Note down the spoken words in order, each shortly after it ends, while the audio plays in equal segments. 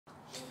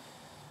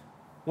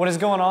What is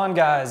going on,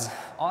 guys?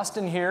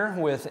 Austin here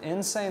with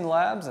Insane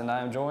Labs, and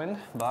I am joined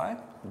by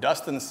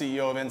Dustin,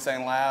 CEO of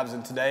Insane Labs,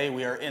 and today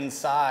we are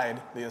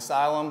inside the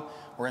Asylum.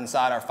 We're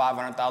inside our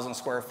 500,000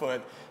 square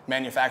foot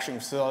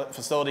manufacturing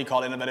facility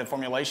called Innovative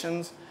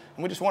Formulations.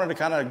 And we just wanted to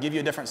kind of give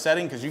you a different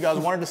setting because you guys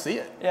wanted to see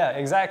it. Yeah,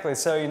 exactly.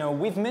 So,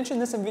 we've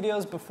mentioned this in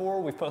videos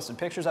before. We've posted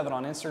pictures of it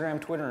on Instagram,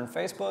 Twitter, and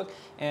Facebook.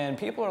 And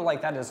people are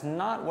like, that is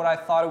not what I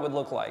thought it would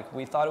look like.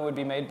 We thought it would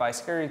be made by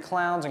scary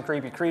clowns and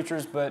creepy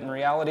creatures, but in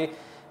reality,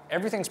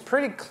 everything's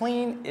pretty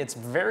clean, it's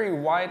very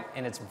white,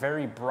 and it's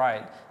very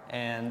bright.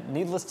 And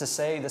needless to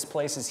say, this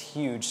place is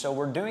huge. So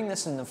we're doing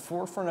this in the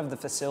forefront of the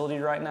facility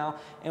right now.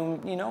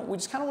 And we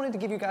just kind of wanted to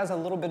give you guys a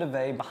little bit of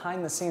a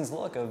behind the scenes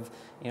look of,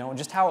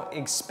 just how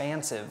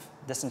expansive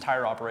this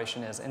entire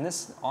operation is. And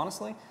this,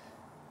 honestly,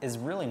 is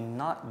really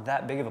not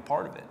that big of a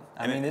part of it.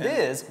 I mean, it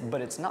is,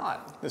 but it's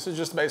not. This is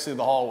just basically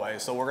the hallway.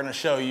 So we're gonna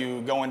show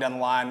you going down the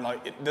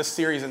line, this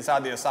series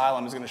inside the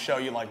Asylum is gonna show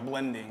you like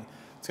blending.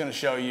 It's going to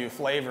show you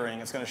flavoring.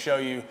 It's going to show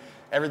you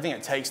everything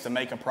it takes to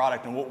make a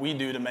product and what we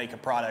do to make a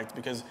product,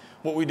 because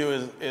what we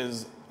do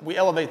is we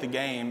elevate the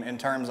game in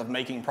terms of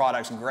making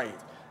products great.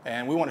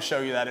 And we want to show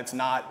you that it's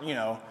not,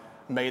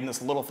 made in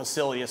this little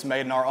facility. It's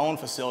made in our own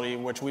facility,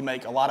 which we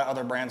make a lot of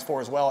other brands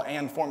for as well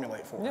and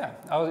formulate for.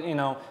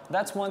 Yeah,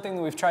 that's one thing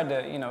that we've tried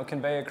to,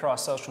 convey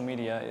across social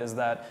media is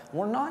that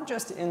we're not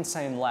just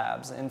Insane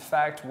Labs. In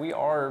fact, we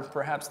are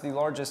perhaps the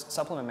largest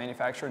supplement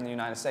manufacturer in the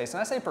United States.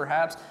 And I say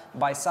perhaps,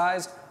 by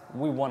size,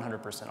 we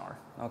 100% are.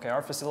 Okay,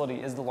 our facility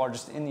is the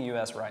largest in the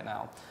US right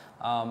now.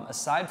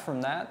 Aside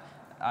from that,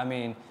 I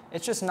mean,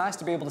 it's just nice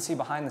to be able to see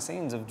behind the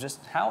scenes of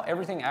just how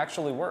everything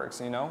actually works,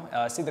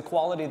 see the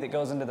quality that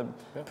goes into the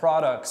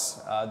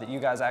products that you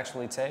guys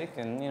actually take,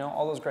 and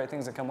all those great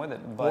things that come with it.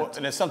 But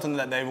and it's something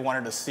that they've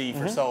wanted to see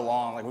for so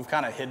long. Like, we've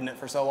kind of hidden it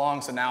for so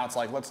long, so now it's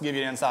like, let's give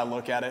you an inside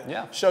look at it.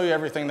 Yeah. Show you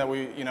everything that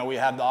we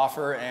have to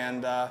offer,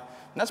 and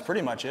that's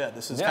pretty much it.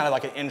 This is kind of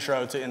like an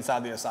intro to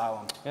inside the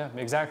Asylum. Yeah,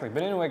 exactly.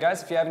 But anyway,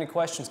 guys, if you have any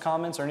questions,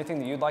 comments, or anything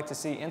that you'd like to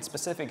see in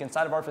specific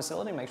inside of our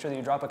facility, make sure that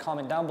you drop a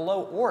comment down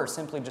below, or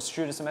simply just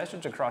shoot us a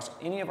message across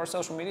any of our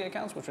social media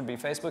accounts, which would be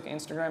Facebook,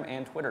 Instagram,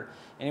 and Twitter.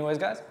 Anyways,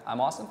 guys, I'm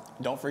Austin.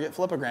 Don't forget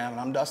Flipagram, and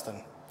I'm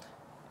Dustin.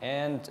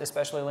 And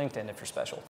especially LinkedIn if you're special.